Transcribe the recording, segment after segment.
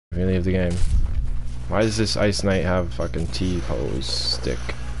me leave the game. Why does this Ice Knight have a fucking T-pose stick?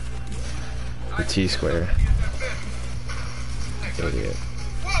 The T-square. Idiot.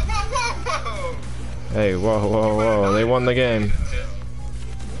 Hey, whoa, whoa, whoa. They won the game.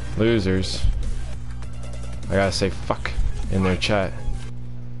 Losers. I gotta say fuck in their chat.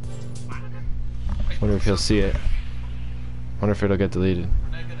 Wonder if he'll see it. Wonder if it'll get deleted.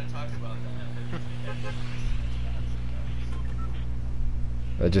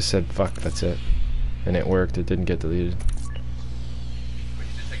 I just said fuck, that's it. And it worked, it didn't get deleted.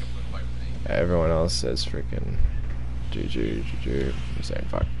 Everyone else says freaking GG, GG. I'm saying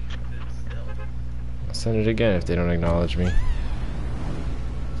fuck. I'll send it again if they don't acknowledge me.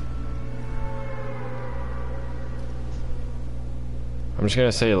 I'm just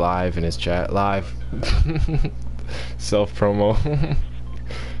gonna say live in his chat. Live. Self promo.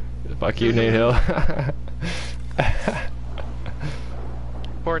 Fuck you, Nate Hill.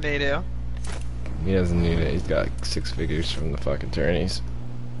 Poor Nate Hill. He doesn't need it. He's got like 6 figures from the fucking tourneys.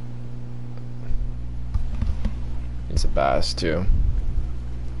 He's a bass too.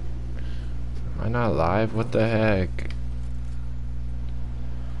 Am I not live? What the heck?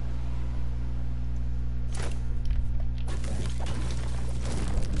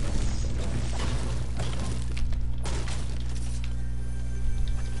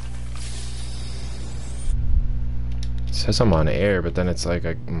 It says I'm on air, but then it's like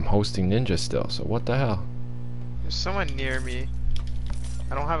I'm hosting Ninja still, so what the hell? There's someone near me.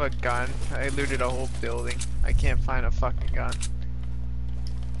 I don't have a gun. I looted a whole building. I can't find a fucking gun.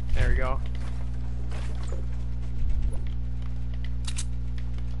 There we go.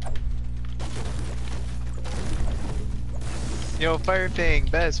 Yo, Fire Thing,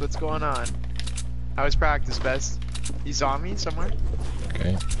 Best, what's going on? How was practice, Best? You saw me somewhere?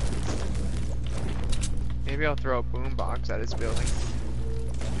 Okay. Maybe I'll throw a boombox at his building.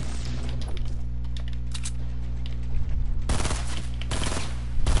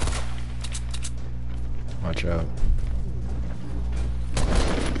 Watch out.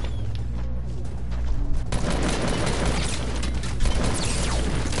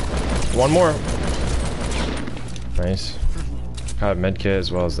 One more. Nice. Got a medkit as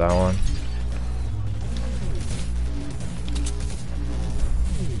well as that one.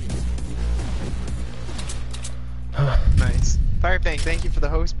 Nice. Fire Thing, thank you for the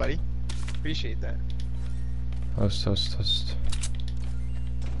host, buddy. Appreciate that. Host, host, host.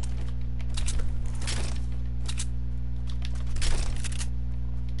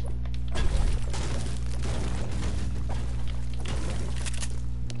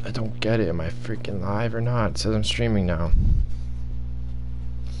 I don't get it. Am I freaking live or not? It says I'm streaming now.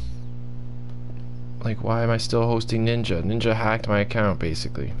 Like, why am I still hosting Ninja? Ninja hacked my account,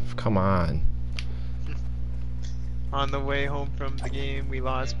 basically. Come on. On the way home from the game, we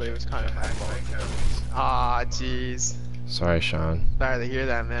lost, but it was kind of my fault. Ah, jeez. Sorry, Sean. Sorry to hear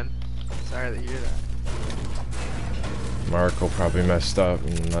that, man. Sorry to hear that. Marco probably messed up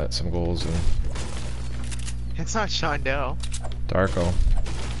and let some goals in. It's not Shondell. Darko.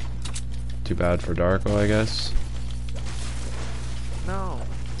 Too bad for Darko, I guess. No.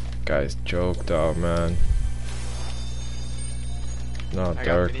 Guy's choked up, man. Not I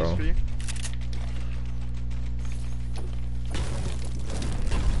got minis for Darko. you.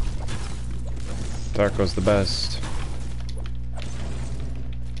 Darko's the best.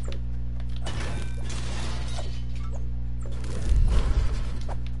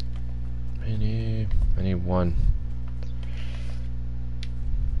 I need one.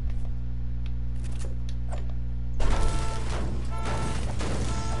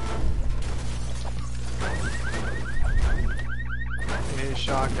 I need a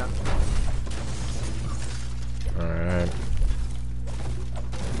shotgun. Alright.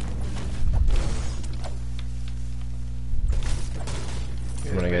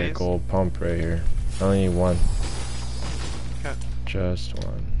 I'm gonna get a gold pump right here. I only need one. Okay. Just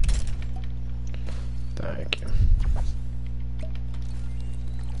one. Thank you.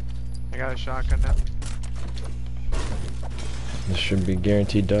 I got a shotgun now. This should be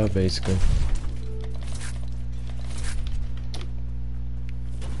guaranteed dub, basically.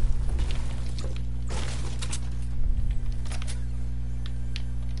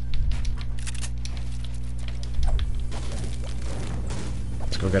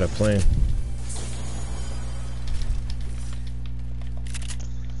 Let's go get a plane.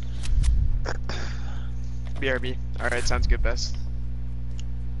 BRB. Alright, sounds good, Best.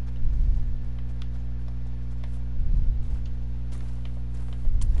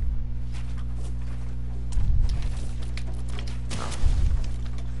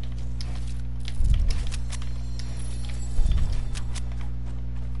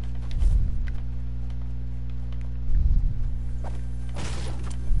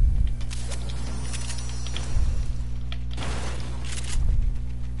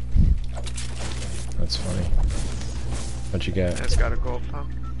 What'd you get? I just got a gold pump.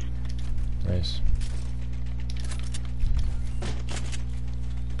 Nice.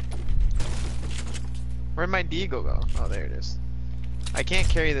 Where'd my deagle go? Oh, there it is. I can't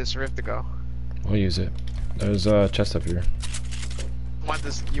carry this rift to go. We'll use it. There's a chest up here. Want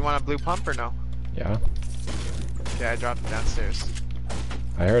this? You want a blue pump or no? Yeah. Okay, I dropped it downstairs.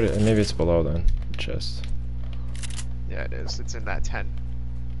 I heard it. Maybe it's below then. Chest. Yeah, it is. It's in that tent.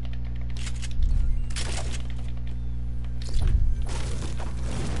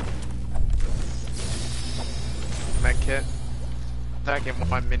 Med kit. Second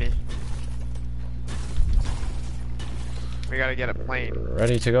one mini. We gotta get a plane.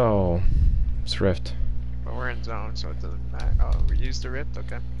 Ready to go. It's rift. But we're in zone, so it doesn't matter. Oh, we used the rift?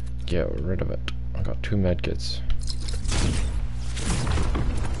 Okay. Get rid of it. I got 2 medkits.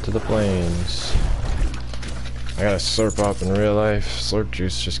 To the plains. I gotta slurp up in real life. Slurp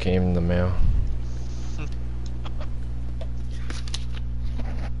juice just came in the mail.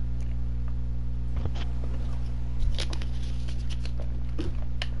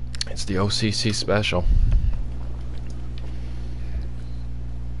 It's the OCC special.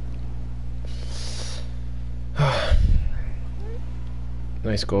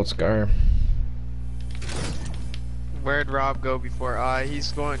 Nice gold scar. Where'd Rob go before? He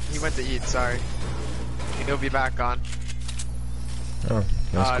went to eat, sorry. He'll be back on. Oh,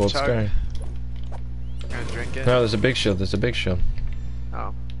 nice gold chug. scar. Gonna drink it? No, there's a big shield. There's a big shield.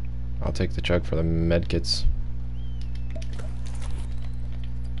 Oh. I'll take the chug for the medkits.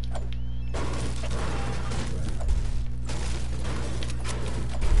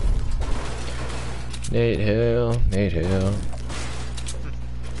 Nate Hill, Nate Hill.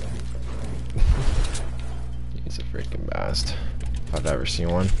 He's a freaking bast. If I've ever seen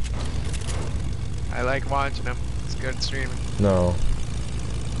one. I like watching him. It's good streaming. No.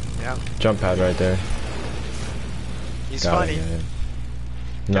 Yeah. Jump pad right there. He's Gotta funny. get it.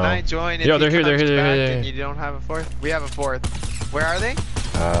 Can No. I join if Yo, he they're here, they're comes here, they're back here, they're and here. you don't have a fourth? We have a fourth. Where are they?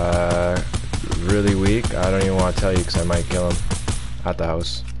 Really weak. I don't even want to tell you because I might kill him at the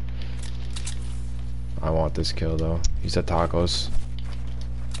house. I want this kill though. He's at tacos.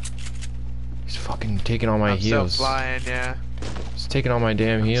 He's fucking taking all my I'm heals. still flying, yeah. He's taking all my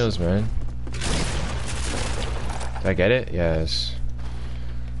damn heals, man. Did I get it? Yes.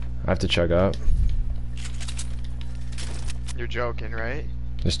 I have to chug up. You're joking, right?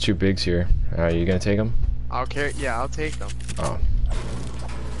 There's 2 bigs here. Are you gonna take them? I'll carry. Yeah, I'll take them. Oh,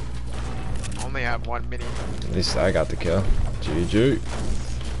 Only have 1 mini. at least I got the kill. GG.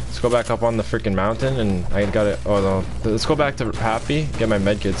 Let's go back up on the freaking mountain and I got it. Oh no. Let's go back to Happy. Get my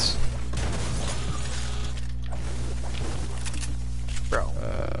medkits. Bro.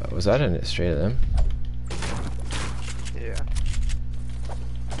 Was that in it straight at them? Yeah.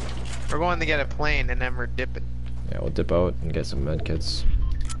 We're going to get a plane and then we're dipping. Yeah, we'll dip out and get some medkits.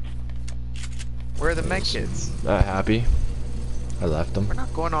 Where are the med kids? Happy. I left them. We're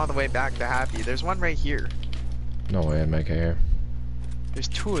not going all the way back to Happy. There's one right here. No way, I'm here. There's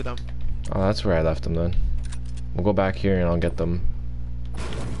 2 of them. Oh, that's where I left them then. We'll go back here and I'll get them.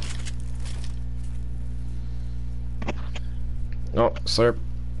 Oh, slurp.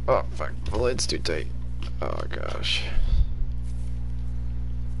 Oh, fuck. The lid's too tight. Oh, gosh.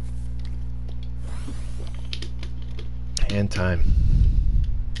 And time.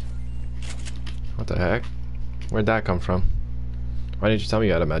 What the heck? Where'd that come from? Why didn't you tell me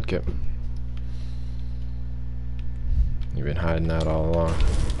you had a medkit? You've been hiding that all along.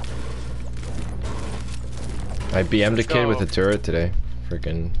 I BM'd a kid with a turret today.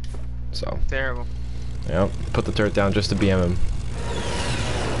 Freaking. So. Terrible. Yep. Put the turret down just to BM him.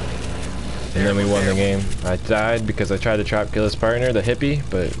 And then we won the game. I died because I tried to trap kill his partner, the hippie,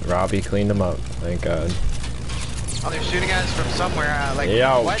 but Robbie cleaned him up. Thank God. Oh, they're shooting at us from somewhere. Like,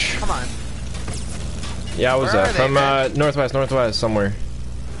 Ouch. what? Come on. Yeah, I was Where are they, from man? northwest, somewhere.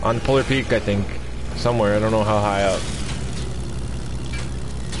 On Polar Peak, I think. Somewhere, I don't know how high up.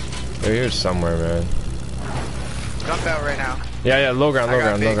 They're here somewhere, man. Jump out right now. Yeah, low ground, Low low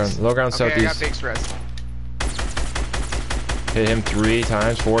ground okay, I got southeast. bigs for us. Hit him 3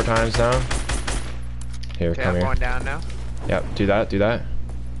 times, 4 times now. Here, Okay, come I'm here. going down now. Yep, do that.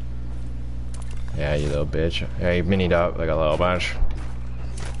 Yeah, you little bitch. Yeah, you minied up like a little bunch.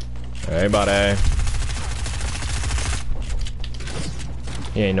 Hey, buddy.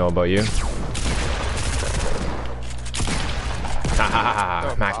 He ain't know about you. Ha ha ha.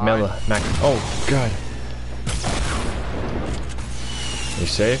 Oh, Mac God. Miller. Mac. Oh, God. You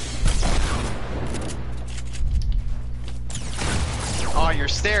safe? Oh, your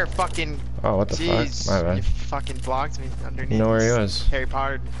stair fucking. Oh, what the Jeez, fuck? My you bad. fucking blocked me underneath. You know where he this was. Harry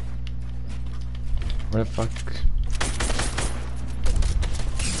Potter. Where the fuck?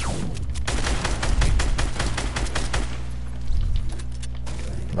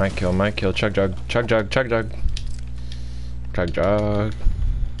 My kill. Chug jug. Chug jug. Chug jug. Chug jug.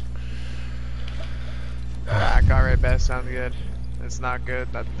 Back, alright, best, sounds good. It's not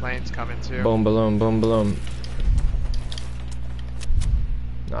good, that plane's coming too. Boom, balloon, boom, balloon.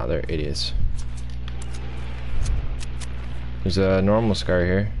 Nah, they're idiots. There's a normal scar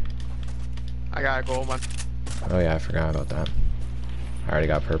here. I got a gold one. Oh yeah, I forgot about that. I already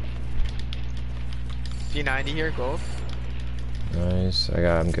got perp. P90 here, gold. Nice,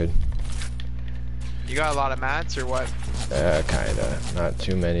 I'm good. You got a lot of mats or what? Kinda. Not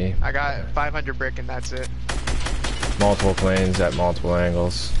too many. I got 500 brick and that's it. Multiple planes at multiple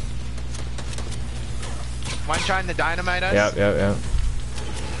angles. One trying to dynamite us? Yep.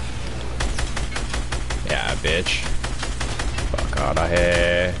 Yeah, bitch. Fuck out of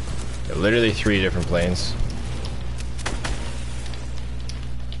here. Literally 3 different planes.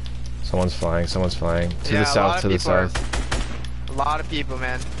 Someone's flying. To the south, A lot of people,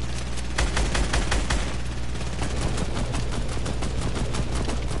 man.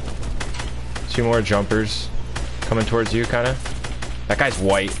 Two more jumpers coming towards you, kinda. That guy's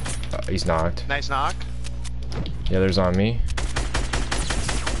white. He's knocked. Nice knock. The other's on me.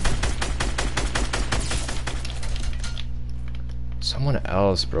 Someone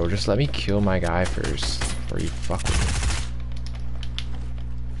else, bro. Just let me kill my guy first before you fuck with me.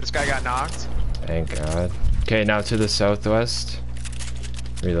 This guy got knocked. Thank God. Okay, now to the southwest.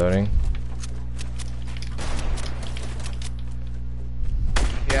 Reloading.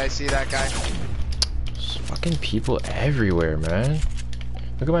 Yeah, I see that guy. There's fucking people everywhere, man.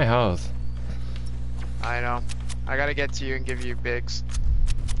 Look at my health. I know. I gotta get to you and give you bigs.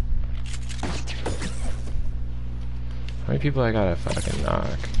 How many people I gotta fucking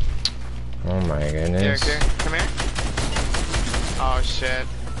knock? Oh my goodness. Here, come here. Oh shit.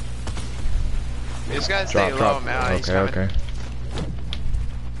 These guys stay low, man. He's coming. Okay.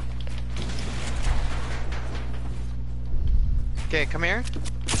 Okay, come here.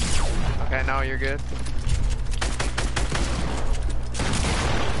 Okay, no, you're good.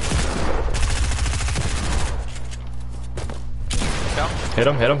 Go. Hit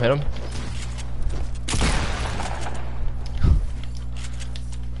him.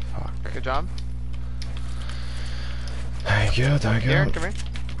 Fuck. Good job. Thank you. Here, come here.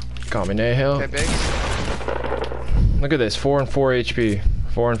 Got me Nahil. Okay, bigs. Look at this, 4 and 4 HP.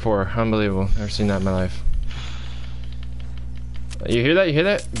 4 and 4, unbelievable. Never seen that in my life. You hear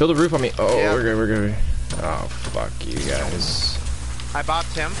that? Build a roof on me. Oh, yeah. We're good. Oh, fuck you guys. I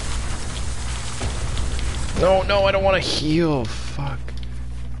bopped him. No, I don't want to heal. Fuck.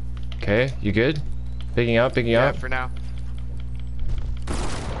 Okay, you good? Picking up. Yeah, for now.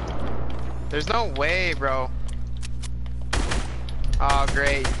 There's no way, bro. Oh,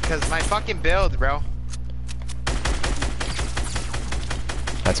 great. Because my fucking build, bro.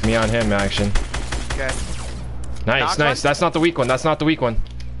 That's me on him, action. Okay. Nice. One? That's not the weak one. He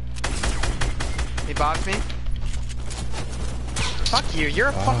bopped me. Fuck you. You're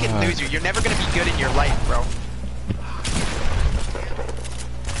a fucking loser. You're never gonna be good in your life, bro.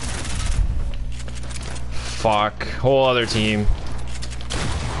 Fuck. Whole other team.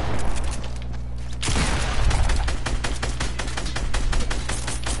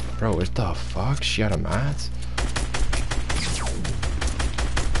 Bro, what the fuck? She out of mats?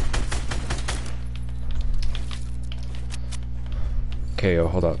 Okay, yo,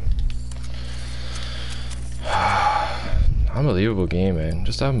 hold up. Unbelievable game, man.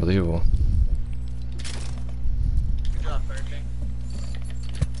 Just unbelievable. Good job, Perfect.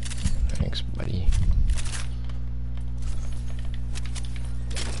 Thanks, buddy.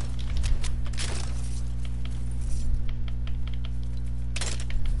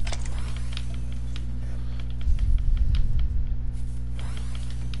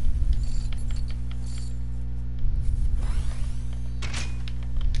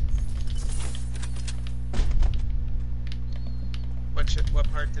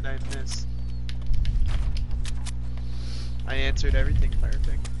 What part did I miss? I answered everything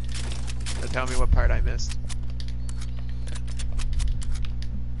perfect. So tell me what part I missed.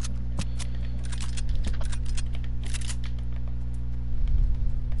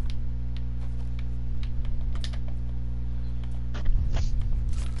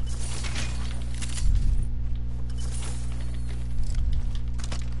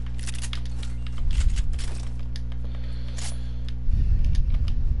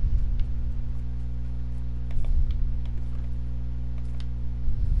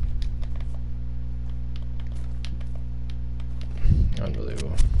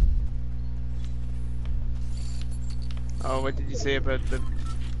 Unbelievable. Oh, what did you say about the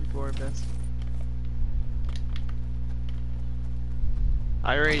before best?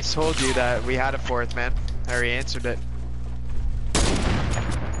 I already told you that we had a fourth, man. I already answered it.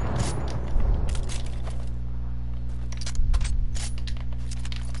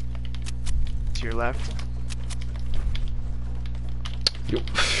 To your left. Yo.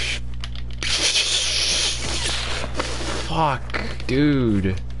 Fuck,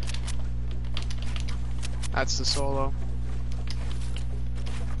 dude. That's the solo.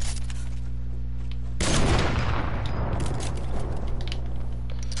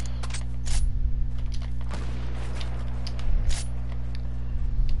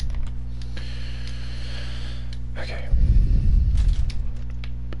 Okay.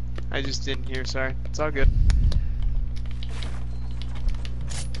 I just didn't hear, sorry. It's all good.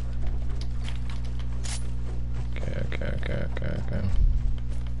 Okay.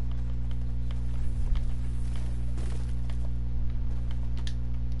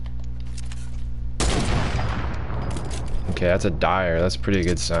 Okay, that's a dire. That's a pretty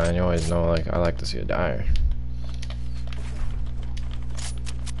good sign. You always know, like, I like to see a dire.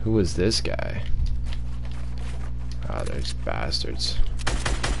 Who is this guy? Ah, there's bastards.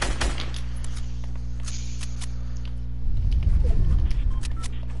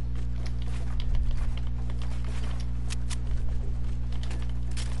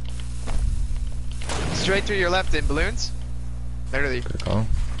 Straight through your left in balloons. Literally. Good call.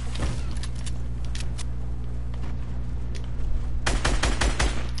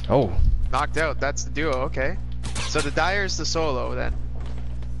 Oh. Knocked out. That's the duo. Okay. So the dire is the solo then.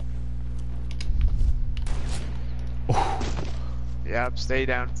 Yep. Stay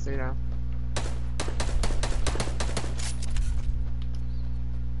down. Stay down.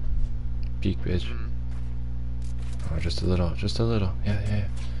 Peek, bitch. Oh, just a little. Just a little. Yeah.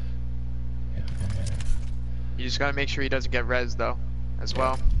 You just gotta make sure he doesn't get res though, as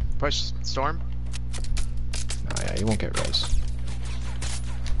well. Push storm. Nah, yeah, he won't get res.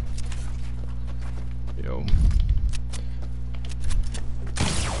 Yo.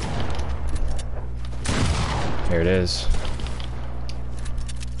 Here it is.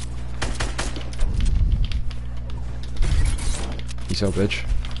 Peace out, bitch.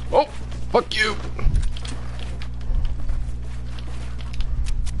 Oh, fuck you.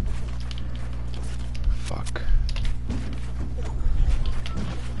 Fuck.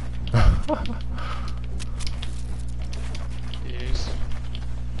 Jeez.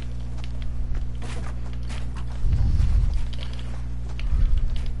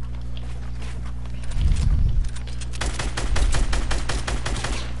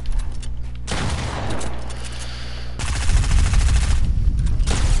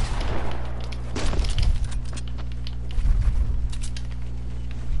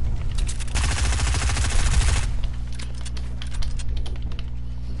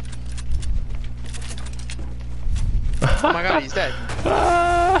 Oh my god, he's dead.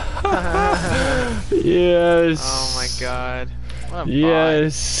 Yes. Oh my god. What a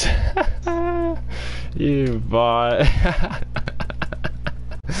Yes. You bot.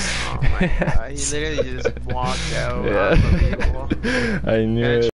 Oh my god, he literally just walked out. Yeah. Unbelievable. I knew it.